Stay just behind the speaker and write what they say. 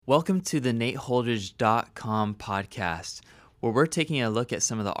Welcome to the NateHoldridge.com podcast, where we're taking a look at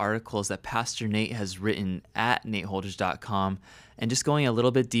some of the articles that Pastor Nate has written at NateHoldridge.com and just going a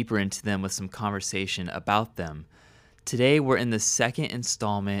little bit deeper into them with some conversation about them. Today, we're in the second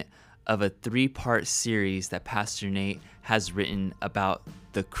installment of a three-part series that Pastor Nate has written about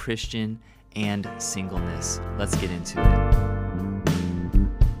the Christian and singleness. Let's get into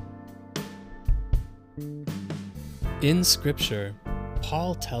it. In Scripture,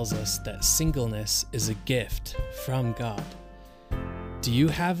 Paul tells us that singleness is a gift from God. Do you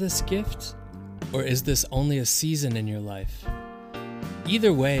have this gift, or is this only a season in your life?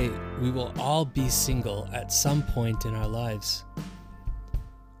 Either way, we will all be single at some point in our lives.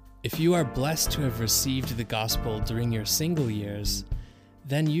 If you are blessed to have received the gospel during your single years,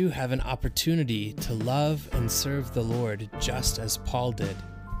 then you have an opportunity to love and serve the Lord just as Paul did.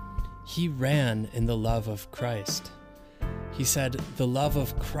 He ran in the love of Christ. He said, "The love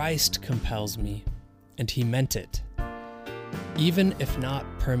of Christ compels me," and he meant it. Even if not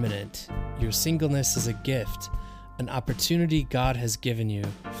permanent, your singleness is a gift, an opportunity God has given you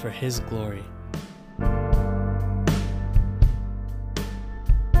for His glory.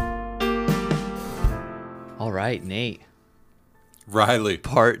 All right, Nate. Riley.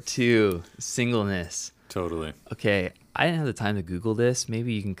 Part 2, singleness. Totally. Okay, I didn't have the time to Google this.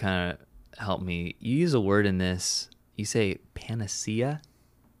 Maybe you can kind of help me. You use a word in this. You say panacea?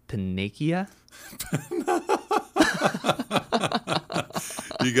 Panacea?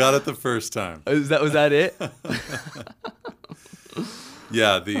 You got it the first time. Was that it?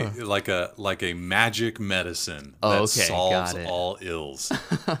 Yeah, like a magic medicine that solves all ills.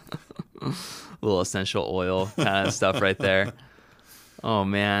 A little essential oil kind of stuff right there. Oh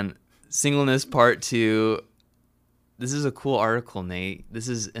man, singleness part 2. This is a cool article, Nate. This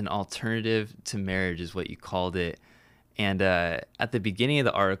is an alternative to marriage, is what you called it. And at the beginning of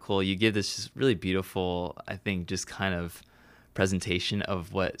the article, you give this just really beautiful, I think, just kind of presentation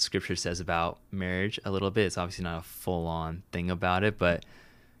of what Scripture says about marriage a little bit. It's obviously not a full-on thing about it, but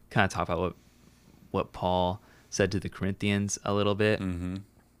kind of talk about what Paul said to the Corinthians a little bit. Mm-hmm.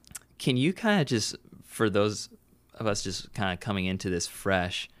 Can you kind of just, for those of us just kind of coming into this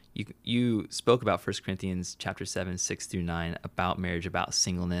fresh, you spoke about 1 Corinthians chapter 7, 6 through 9, about marriage, about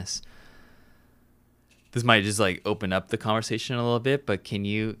singleness. This might just like open up the conversation a little bit, but can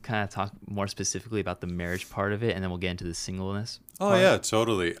you kind of talk more specifically about the marriage part of it, and then we'll get into the singleness part? Oh, yeah,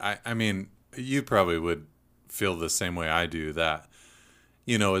 totally. I mean, you probably would feel the same way I do, that,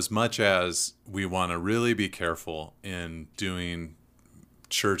 you know, as much as we want to really be careful in doing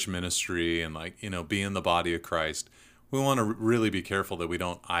church ministry and, like, you know, be in the body of Christ, we want to really be careful that we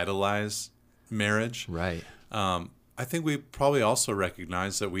don't idolize marriage. Right. I think we probably also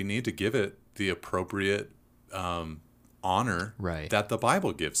recognize that we need to give it the appropriate honor that the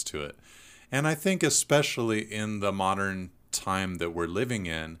Bible gives to it. And I think especially in the modern time that we're living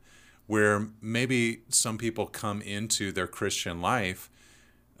in, where maybe some people come into their Christian life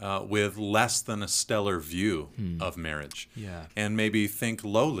with less than a stellar view of marriage, and maybe think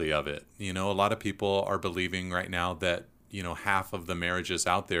lowly of it. You know, a lot of people are believing right now that, you know, half of the marriages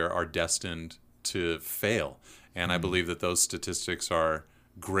out there are destined to fail. And I believe that those statistics are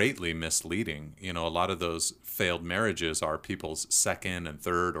greatly misleading. You know, a lot of those failed marriages are people's second and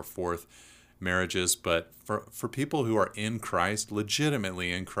third or fourth marriages. But for people who are in Christ,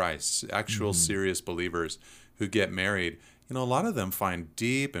 legitimately in Christ, actual serious believers who get married, you know, a lot of them find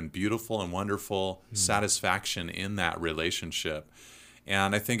deep and beautiful and wonderful satisfaction in that relationship.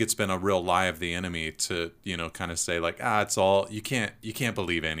 And I think it's been a real lie of the enemy to, you know, kind of say like, it's all, you can't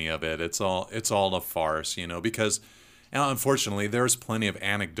believe any of it. It's all a farce, you know, because unfortunately, there's plenty of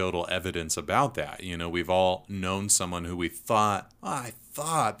anecdotal evidence about that. You know, we've all known someone who we thought, I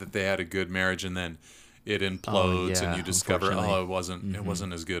thought that they had a good marriage, and then it implodes, and you discover, it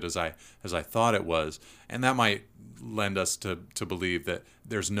wasn't as good as I thought it was. And that might lend us to believe that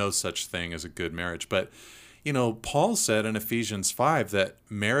there's no such thing as a good marriage. But, you know, Paul said in Ephesians 5 that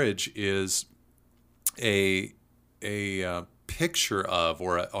marriage is a picture of,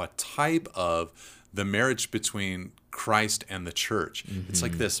 or a type of, the marriage between Christ and the church. It's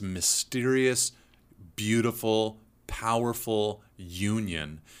like this mysterious, beautiful, powerful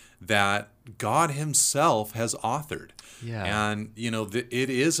union that God Himself has authored. Yeah. And, you know, it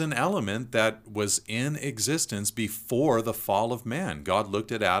is an element that was in existence before the fall of man. God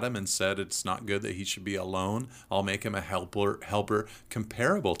looked at Adam and said, it's not good that he should be alone. I'll make him a helper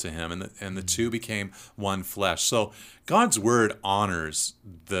comparable to him. And the two became one flesh. So God's word honors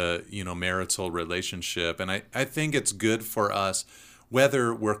the, you know, marital relationship. And I think it's good for us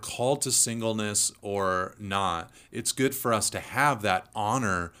whether we're called to singleness or not, it's good for us to have that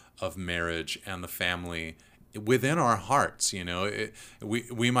honor of marriage and the family within our hearts.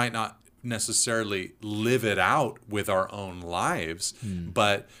 We might not necessarily live it out with our own lives,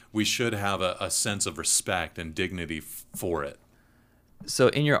 but we should have a sense of respect and dignity for it. So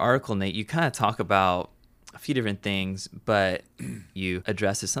in your article, Nate, you kind of talk about a few different things, but you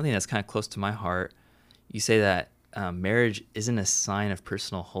address something that's kind of close to my heart. You say that marriage isn't a sign of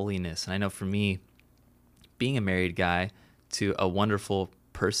personal holiness. And I know for me, being a married guy to a wonderful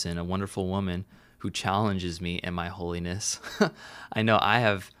person, a wonderful woman who challenges me in my holiness, I know I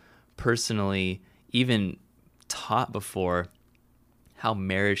have personally even taught before how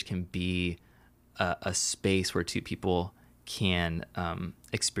marriage can be a space where two people can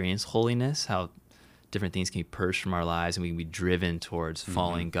experience holiness, how different things can be purged from our lives, and we can be driven towards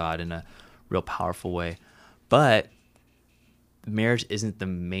following God in a real powerful way. But marriage isn't the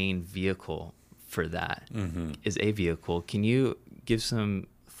main vehicle for that. Is a vehicle. Can you give some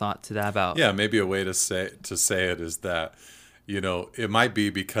thought to that about? Yeah, maybe a way to say it is that, it might be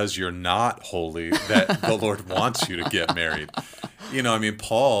because you're not holy that the Lord wants you to get married.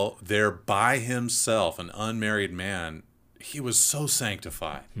 Paul, there by himself, an unmarried man, he was so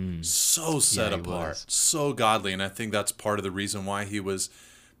sanctified, so set apart, so godly. And I think that's part of the reason why he was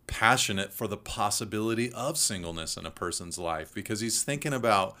passionate for the possibility of singleness in a person's life, because he's thinking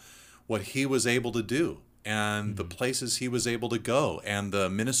about what he was able to do and the places he was able to go and the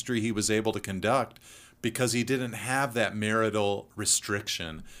ministry he was able to conduct, because he didn't have that marital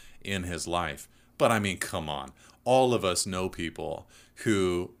restriction in his life. But come on. All of us know people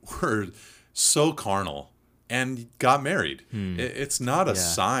who were so carnal and got married. It's not a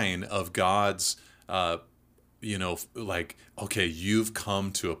sign of God's, okay, you've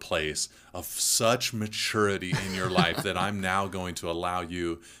come to a place of such maturity in your life that I'm now going to allow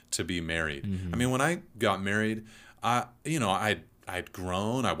you to be married. When I got married, I'd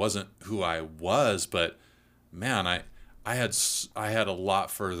grown. I wasn't who I was, but man, I had a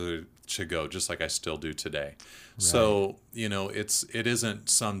lot further to go, just like I still do today. Right. So, it isn't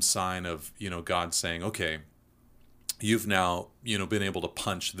some sign of, God saying, okay, you've now, been able to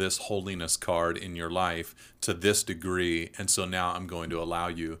punch this holiness card in your life to this degree, and so now I'm going to allow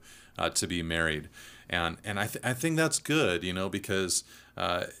you to be married. And I think that's good, because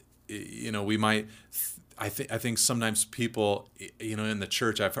we might. I think sometimes people, in the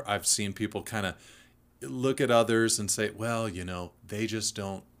church, I've seen people kind of look at others and say, well, they just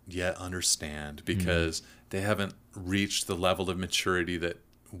don't yet understand because they haven't reached the level of maturity that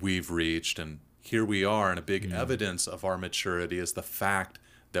we've reached, and here we are, and a big evidence of our maturity is the fact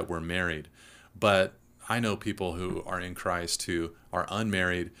that we're married. But I know people who are in Christ who are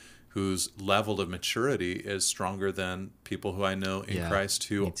unmarried, whose level of maturity is stronger than people who I know in Christ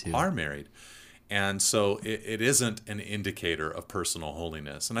who are married. And so it isn't an indicator of personal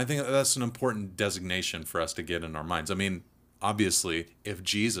holiness. And I think that's an important designation for us to get in our minds. Obviously, if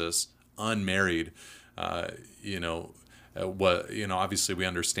Jesus, unmarried, obviously we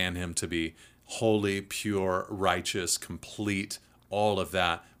understand him to be holy, pure, righteous, complete, all of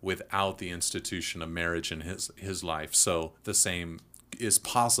that without the institution of marriage in his life. So the same is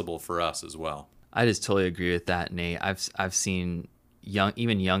possible for us as well. I just totally agree with that, Nate. I've seen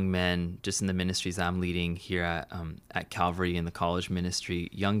young men just in the ministries I'm leading here at Calvary in the college ministry,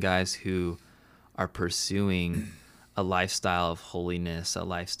 young guys who are pursuing a lifestyle of holiness, a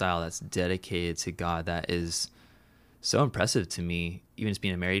lifestyle that's dedicated to God, that is so impressive to me, even as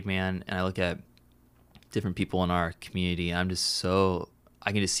being a married man. And I look at different people in our community, and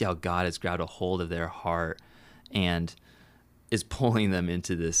I can just see how God has grabbed a hold of their heart and is pulling them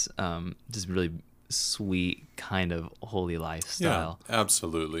into this just really sweet kind of holy lifestyle. Yeah,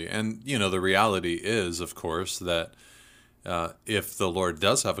 absolutely. And, the reality is, of course, that if the Lord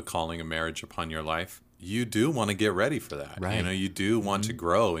does have a calling of marriage upon your life, you do want to get ready for that. Right. You do want to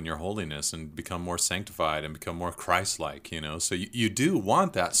grow in your holiness and become more sanctified and become more Christ-like, So you do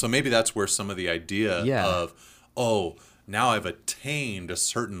want that. So maybe that's where some of the idea of, now I've attained a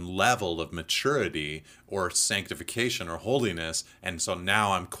certain level of maturity or sanctification or holiness, and so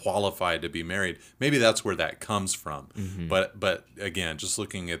now I'm qualified to be married. Maybe that's where that comes from. But again, just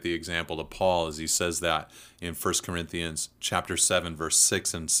looking at the example of Paul as he says that in 1 Corinthians chapter 7, verse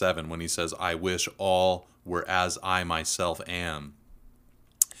 6 and 7, when he says, I wish all were as I myself am.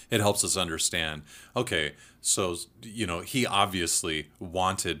 It helps us understand, okay, so, he obviously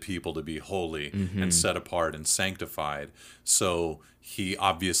wanted people to be holy and set apart and sanctified. So he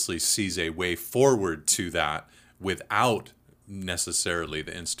obviously sees a way forward to that without necessarily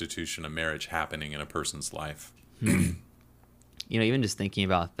the institution of marriage happening in a person's life. even just thinking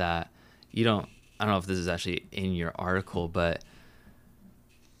about that, I don't know if this is actually in your article, but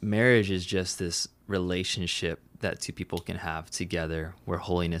marriage is just this relationship that two people can have together where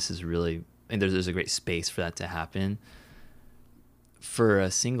holiness is really, and there's a great space for that to happen. For a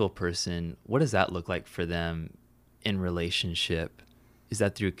single person, what does that look like for them in relationship? Is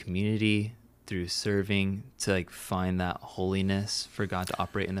that through community, through serving, to like find that holiness for God to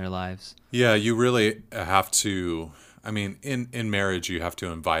operate in their lives? Yeah, you really have to, I mean, in marriage, you have to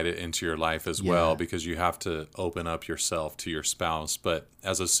invite it into your life as well, because you have to open up yourself to your spouse. But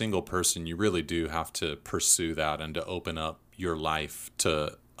as a single person, you really do have to pursue that and to open up your life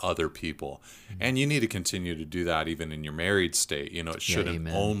to other people. And you need to continue to do that even in your married state. It shouldn't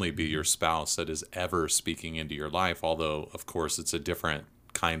only be your spouse that is ever speaking into your life, although, of course, it's a different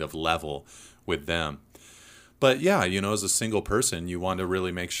kind of level with them. But yeah, as a single person, you want to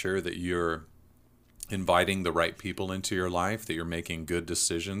really make sure that you're inviting the right people into your life, that you're making good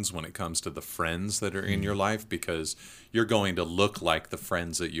decisions when it comes to the friends that are in your life, because you're going to look like the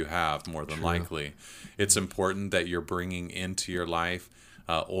friends that you have more than likely. It's important that you're bringing into your life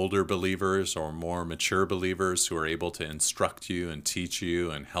older believers or more mature believers who are able to instruct you and teach you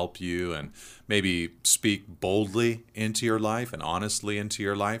and help you and maybe speak boldly into your life and honestly into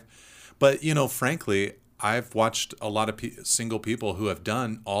your life. But, frankly, I've watched a lot of single people who have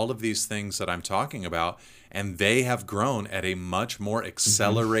done all of these things that I'm talking about, and they have grown at a much more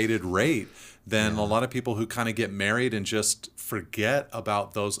accelerated rate than a lot of people who kind of get married and just forget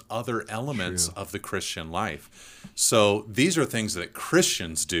about those other elements of the Christian life. So these are things that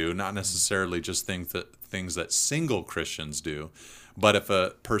Christians do, not necessarily just things that single Christians do. But if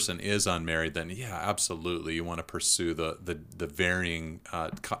a person is unmarried, then yeah, absolutely, you want to pursue the varying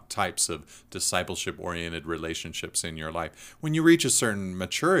types of discipleship-oriented relationships in your life. When you reach a certain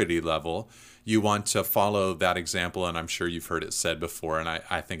maturity level, you want to follow that example, and I'm sure you've heard it said before, and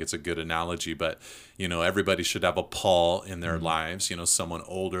I think it's a good analogy, but everybody should have a Paul in their lives, someone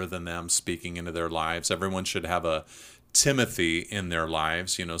older than them speaking into their lives. Everyone should have a Timothy in their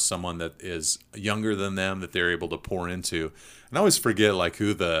lives, someone that is younger than them that they're able to pour into. And I always forget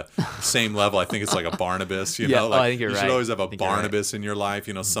who the same level. I think it's like a Barnabas, I think you're right. You should always have a Barnabas in your life,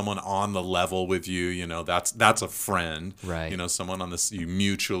 someone on the level with you, that's a friend, right? Someone on this, you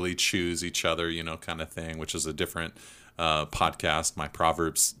mutually choose each other, kind of thing, which is a different podcast, my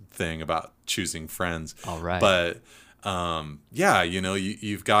Proverbs thing about choosing friends. All right. But yeah,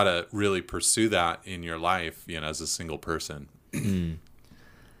 you've got to really pursue that in your life, as a single person.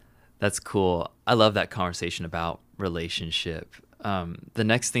 That's cool. I love that conversation about relationship. The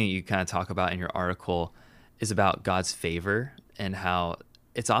next thing you kind of talk about in your article is about God's favor and how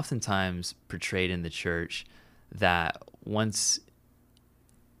it's oftentimes portrayed in the church that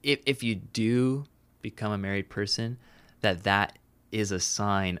if you do become a married person, that is a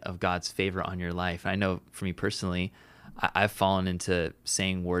sign of God's favor on your life. And I know for me personally, I've fallen into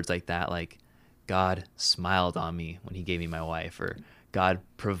saying words like that, like God smiled on me when he gave me my wife, or God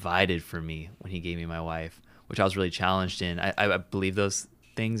provided for me when he gave me my wife, which I was really challenged in. I believe those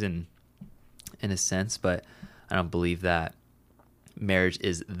things in a sense, but I don't believe that marriage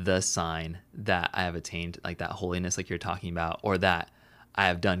is the sign that I have attained like that holiness like you're talking about, or that I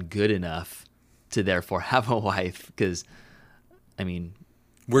have done good enough to therefore have a wife. Because, I mean,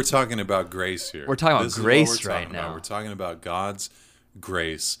 we're talking about grace here. We're talking about grace right now. We're talking about God's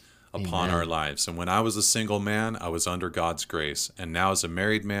grace upon our lives. And when I was a single man, I was under God's grace. And now as a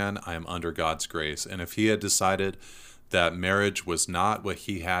married man, I am under God's grace. And if he had decided that marriage was not what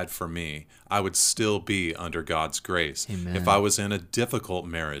he had for me, I would still be under God's grace. Amen. If I was in a difficult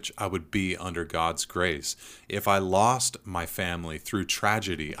marriage, I would be under God's grace. If I lost my family through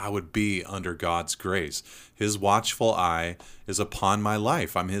tragedy, I would be under God's grace. His watchful eye is upon my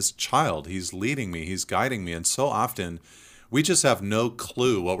life. I'm his child. He's leading me. He's guiding me. And so often, we just have no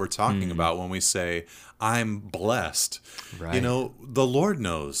clue what we're talking about when we say, I'm blessed. Right. The Lord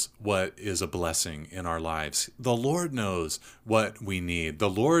knows what is a blessing in our lives. The Lord knows what we need. The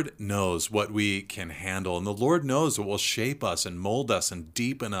Lord knows what we can handle. And the Lord knows what will shape us and mold us and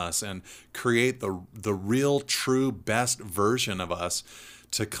deepen us and create the real, true, best version of us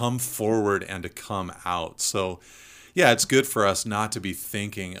to come forward and to come out. So, yeah, it's good for us not to be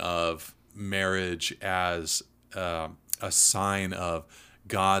thinking of marriage as a sign of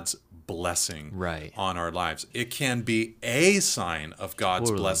God's blessing on our lives. It can be a sign of God's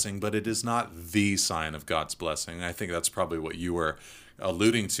blessing, but it is not the sign of God's blessing. I think that's probably what you were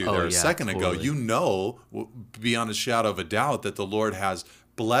alluding to there a second ago. Beyond a shadow of a doubt, that the Lord has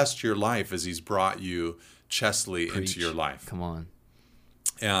blessed your life as he's brought you Chesley into your life. Come on.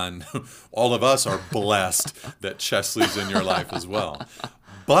 And all of us are blessed that Chesley's in your life as well.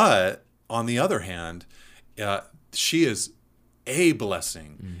 But on the other hand, she is a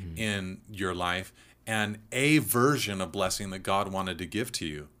blessing in your life and a version of blessing that God wanted to give to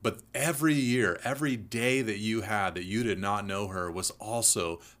you. But every year, every day that you had that you did not know her was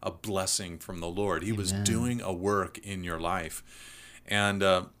also a blessing from the Lord. He was doing a work in your life. And,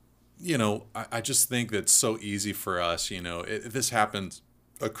 I just think that it's so easy for us, this happens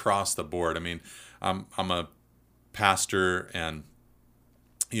across the board. I mean, I'm a pastor and,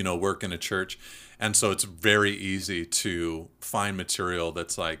 work in a church. And so it's very easy to find material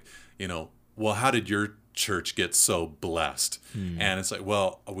that's like, well, how did your church get so blessed? And it's like,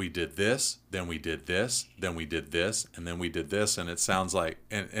 well, we did this, then we did this, then we did this, and then we did this. And it sounds like,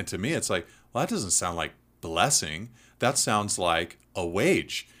 and to me, it's like, well, that doesn't sound like blessing. That sounds like a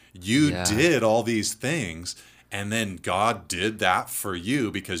wage. You did all these things, and then God did that for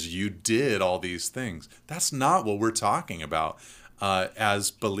you because you did all these things. That's not what we're talking about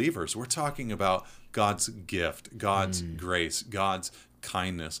as believers. We're talking about God's gift, God's grace, God's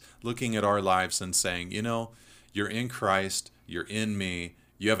kindness, looking at our lives and saying, you're in Christ, you're in me,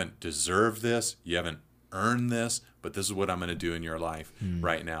 you haven't deserved this, you haven't earned this, but this is what I'm going to do in your life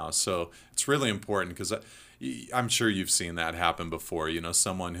right now. So it's really important because I'm sure you've seen that happen before.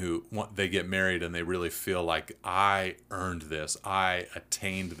 Someone who they get married and they really feel like I earned this, I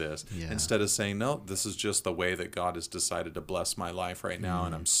attained this, instead of saying, no, this is just the way that God has decided to bless my life right now.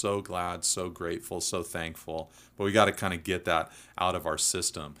 And I'm so glad, so grateful, so thankful. But we got to kind of get that out of our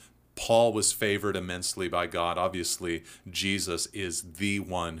system. Paul was favored immensely by God. Obviously, Jesus is the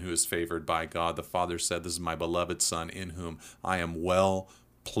one who is favored by God. The Father said, this is my beloved Son in whom I am well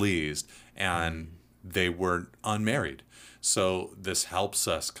pleased. And they were unmarried. So this helps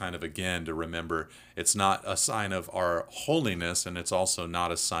us kind of, again, to remember it's not a sign of our holiness, and it's also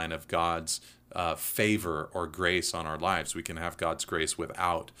not a sign of God's favor or grace on our lives. We can have God's grace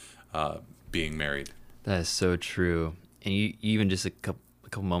without being married. That is so true. And you even just a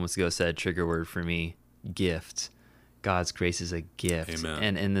couple moments ago said trigger word for me, gift. God's grace is a gift. Amen.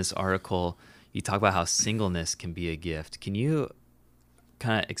 And in this article, you talk about how singleness can be a gift. Can you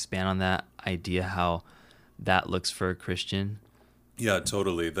kind of expand on that idea, how that looks for a Christian? Yeah,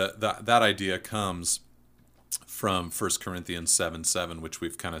 totally. That idea comes from 1 Corinthians 7:7, which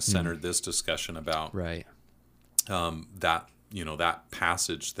we've kind of centered this discussion about. Right. That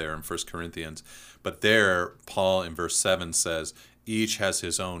passage there in 1 Corinthians. But there, Paul in verse 7 says, each has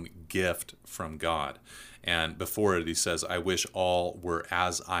his own gift from God. And before it, he says, I wish all were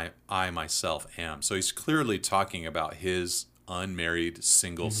as I myself am. So he's clearly talking about his unmarried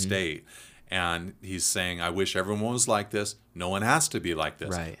single state. And he's saying, I wish everyone was like this. No one has to be like this.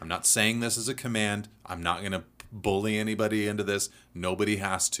 Right. I'm not saying this as a command. I'm not going to bully anybody into this. Nobody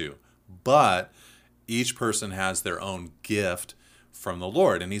has to. But each person has their own gift from the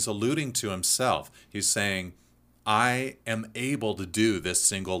Lord. And he's alluding to himself. He's saying, I am able to do this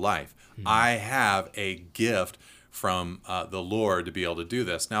single life. I have a gift from the Lord to be able to do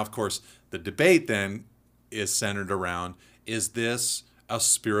this. Now, of course, the debate then is centered around, is this a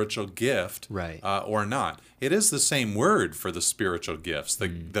spiritual gift or not? It is the same word for the spiritual gifts,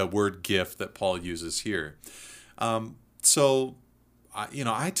 the word gift that Paul uses here. So,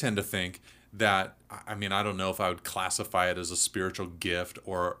 I tend to think that, I don't know if I would classify it as a spiritual gift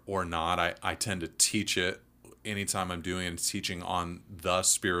or not. I tend to teach it. Anytime I'm doing teaching on the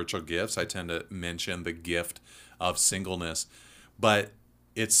spiritual gifts, I tend to mention the gift of singleness. But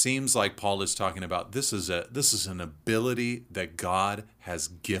it seems like Paul is talking about this is an ability that God has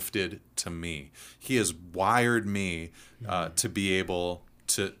gifted to me. He has wired me to be able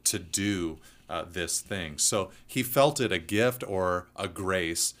to do this thing. So he felt it a gift or a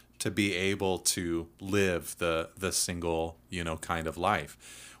grace to be able to live the single, kind of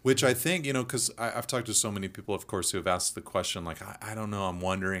life. Which I think, because I've talked to so many people, of course, who have asked the question, like, I don't know, I'm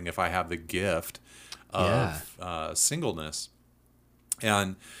wondering if I have the gift of singleness.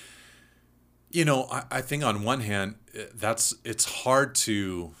 And, I think on one hand, it's hard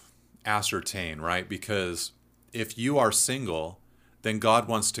to ascertain, right? Because if you are single, then God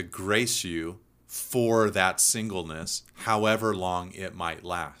wants to grace you for that singleness, however long it might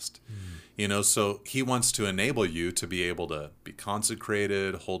last. So he wants to enable you to be able to be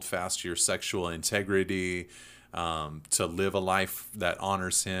consecrated, hold fast to your sexual integrity, to live a life that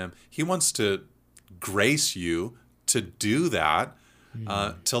honors him. He wants to grace you to do that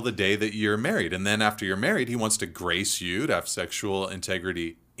till the day that you're married. And then after you're married, he wants to grace you to have sexual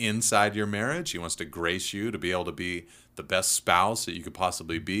integrity inside your marriage. He wants to grace you to be able to be the best spouse that you could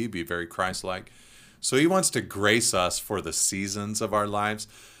possibly be very Christ-like. So he wants to grace us for the seasons of our lives.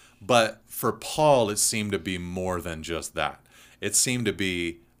 But for Paul, it seemed to be more than just that. It seemed to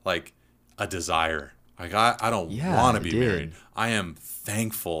be like a desire. Like, I don't want to be married. I am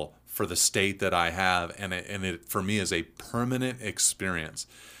thankful for the state that I have, and it for me is a permanent experience.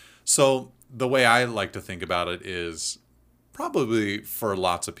 So the way I like to think about it is probably for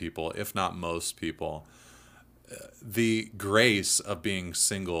lots of people, if not most people, the grace of being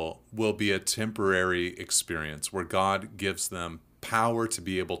single will be a temporary experience where God gives them power to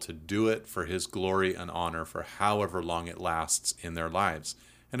be able to do it for his glory and honor for however long it lasts in their lives.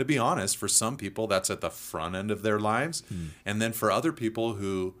 And to be honest, for some people, that's at the front end of their lives. And then for other people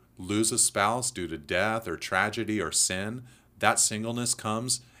who lose a spouse due to death or tragedy or sin, that singleness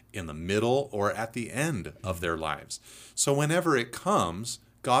comes in the middle or at the end of their lives. So whenever it comes,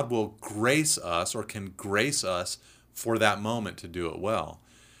 God will grace us or can grace us for that moment to do it well.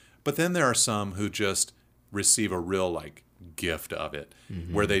 But then there are some who just receive a real gift of it,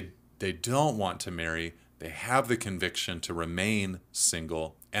 where they don't want to marry, they have the conviction to remain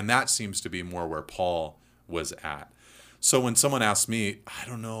single, and that seems to be more where Paul was at. So when someone asks me, I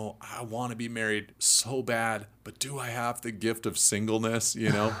don't know, I want to be married so bad, but do I have the gift of singleness,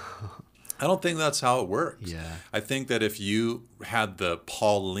 I don't think that's how it works. Yeah. I think that if you had the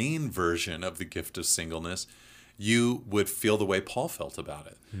Pauline version of the gift of singleness, you would feel the way Paul felt about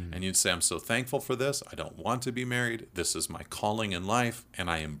it. And you'd say, I'm so thankful for this. I don't want to be married. This is my calling in life, and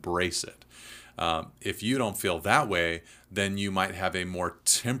I embrace it. If you don't feel that way, then you might have a more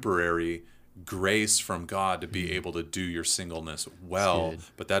temporary grace from God to be able to do your singleness well,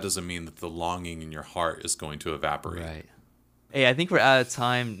 but that doesn't mean that the longing in your heart is going to evaporate. Right. Hey, I think we're out of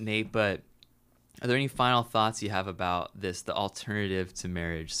time, Nate, but are there any final thoughts you have about this, the alternative to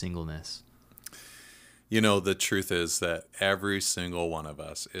marriage, singleness? The truth is that every single one of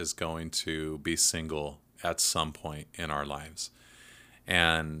us is going to be single at some point in our lives.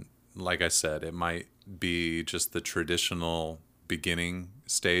 And like I said, it might be just the traditional beginning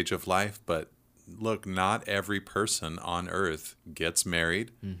stage of life, but look, not every person on earth gets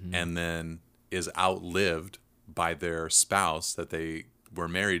married and then is outlived by their spouse that they were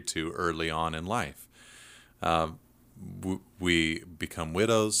married to early on in life. We become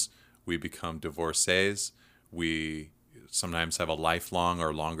widows, we become divorcees, we sometimes have a lifelong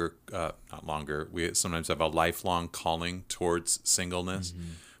or longer, not longer, we sometimes have a lifelong calling towards singleness.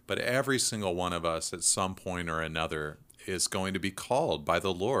 But every single one of us at some point or another is going to be called by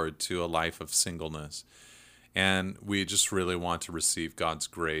the Lord to a life of singleness. And we just really want to receive God's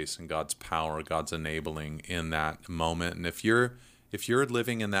grace and God's power, God's enabling in that moment. And if you're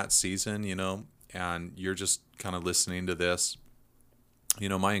living in that season, and you're just kind of listening to this,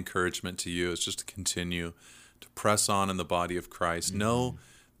 my encouragement to you is just to continue to press on in the body of Christ. Know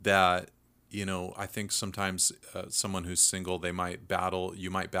that, I think sometimes someone who's single, you might battle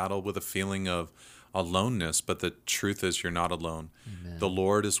with a feeling of aloneness, but the truth is you're not alone. Amen. The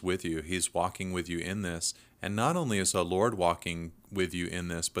Lord is with you. He's walking with you in this. And not only is the Lord walking with you in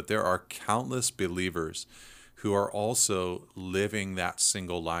this, but there are countless believers who are also living that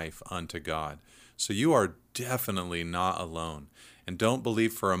single life unto God. So you are definitely not alone. And don't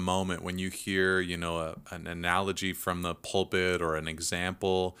believe for a moment when you hear, an analogy from the pulpit or an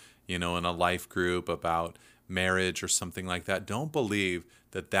example, in a life group about marriage or something like that. Don't believe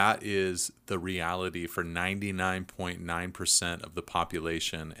that is the reality for 99.9% of the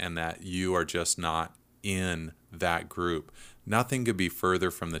population and that you are just not in that group. Nothing could be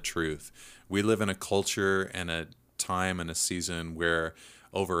further from the truth. We live in a culture and a time and a season where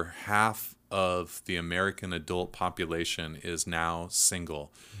over half of the American adult population is now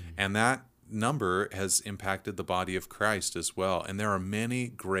single. And that number has impacted the body of Christ as well. And there are many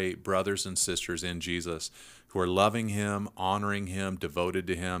great brothers and sisters in Jesus who are loving him, honoring him, devoted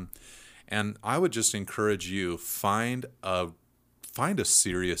to him. And I would just encourage you, find a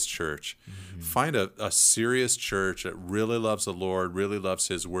serious church. Find a serious church that really loves the Lord, really loves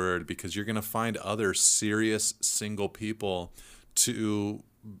his word, because you're going to find other serious single people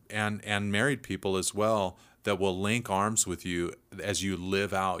and married people as well that will link arms with you as you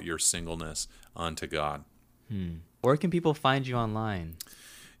live out your singleness unto God. Where can people find you online?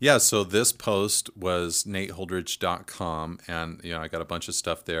 Yeah, so this post was nateholdridge.com, and I got a bunch of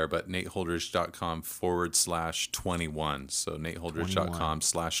stuff there, but nateholdridge.com/21. So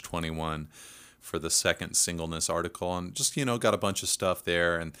nateholdridge.com/21 for the second singleness article, and just got a bunch of stuff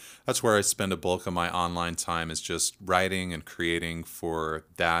there, and that's where I spend a bulk of my online time, is just writing and creating for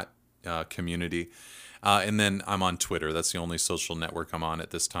that community. And then I'm on Twitter. That's the only social network I'm on at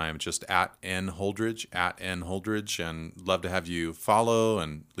this time. Just @nholdridge, @nholdridge, and love to have you follow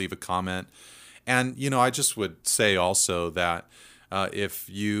and leave a comment. And, I just would say also that if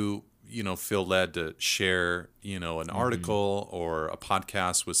you feel led to share, an article or a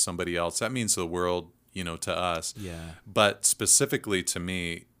podcast with somebody else, that means the world, to us. Yeah. But specifically to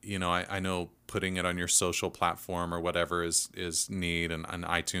me, I know putting it on your social platform or whatever is neat, and an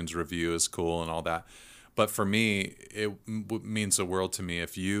iTunes review is cool and all that. But for me, it means the world to me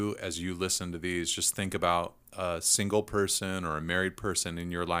if you, as you listen to these, just think about a single person or a married person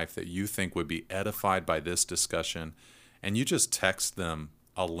in your life that you think would be edified by this discussion, and you just text them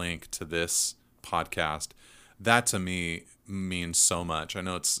a link to this podcast. That to me means so much. I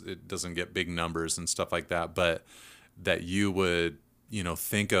know it doesn't get big numbers and stuff like that, but that you would,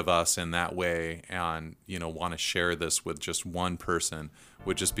 think of us in that way and, want to share this with just one person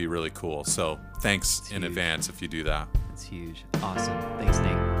would just be really cool. So thanks in advance if you do that. That's huge. Awesome. Thanks,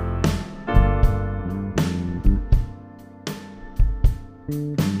 Nate.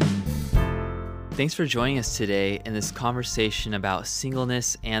 Thanks for joining us today in this conversation about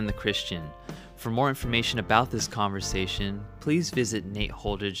singleness and the Christian. For more information about this conversation, please visit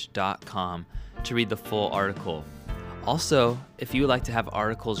nateholdridge.com to read the full article. Also, if you would like to have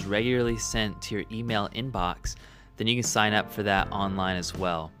articles regularly sent to your email inbox, then you can sign up for that online as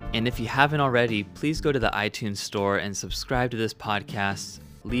well. And if you haven't already, please go to the iTunes store and subscribe to this podcast.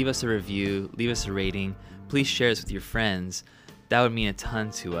 Leave us a review, leave us a rating. Please share this with your friends. That would mean a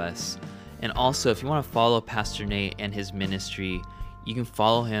ton to us. And also, if you want to follow Pastor Nate and his ministry, you can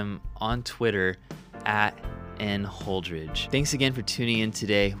follow him on Twitter @nholdridge. Thanks again for tuning in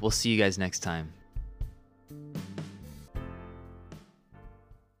today. We'll see you guys next time.